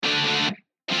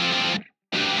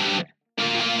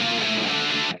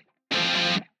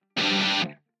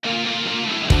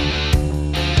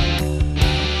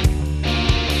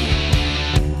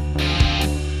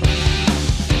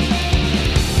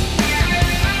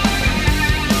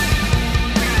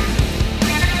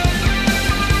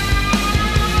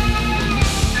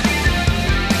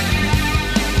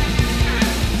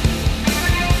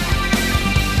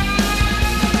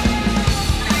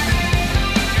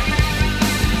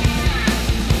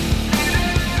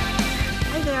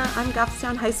I'm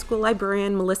Goffstown High School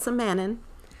librarian Melissa Mannon.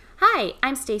 Hi,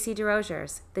 I'm Stacy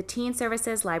DeRosiers, the Teen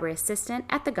Services Library Assistant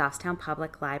at the Goffstown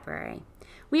Public Library.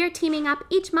 We are teaming up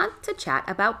each month to chat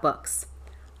about books.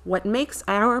 What makes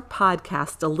our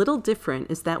podcast a little different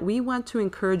is that we want to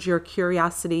encourage your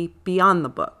curiosity beyond the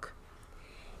book.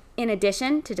 In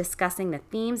addition to discussing the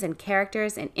themes and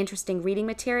characters in interesting reading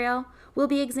material, we'll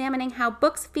be examining how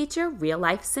books feature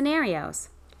real-life scenarios.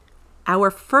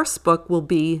 Our first book will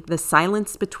be The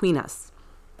Silence Between Us.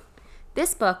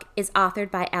 This book is authored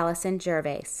by Allison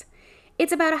Gervais.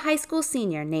 It's about a high school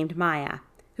senior named Maya,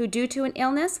 who due to an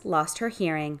illness lost her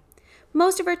hearing.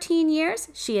 Most of her teen years,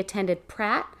 she attended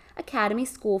Pratt Academy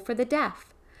School for the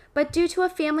Deaf. But due to a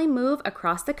family move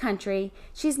across the country,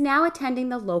 she's now attending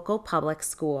the local public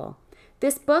school.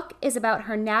 This book is about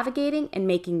her navigating and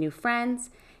making new friends,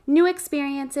 new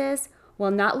experiences, while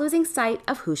not losing sight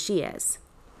of who she is.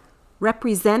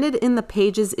 Represented in the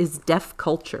pages is deaf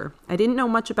culture. I didn't know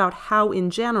much about how,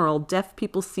 in general, deaf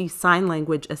people see sign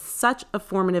language as such a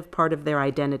formative part of their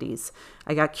identities.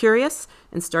 I got curious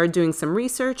and started doing some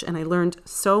research, and I learned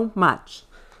so much.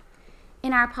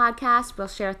 In our podcast, we'll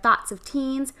share thoughts of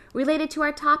teens related to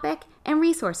our topic and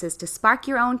resources to spark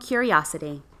your own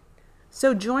curiosity.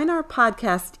 So join our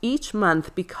podcast each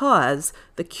month because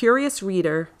the curious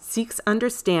reader seeks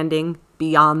understanding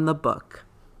beyond the book.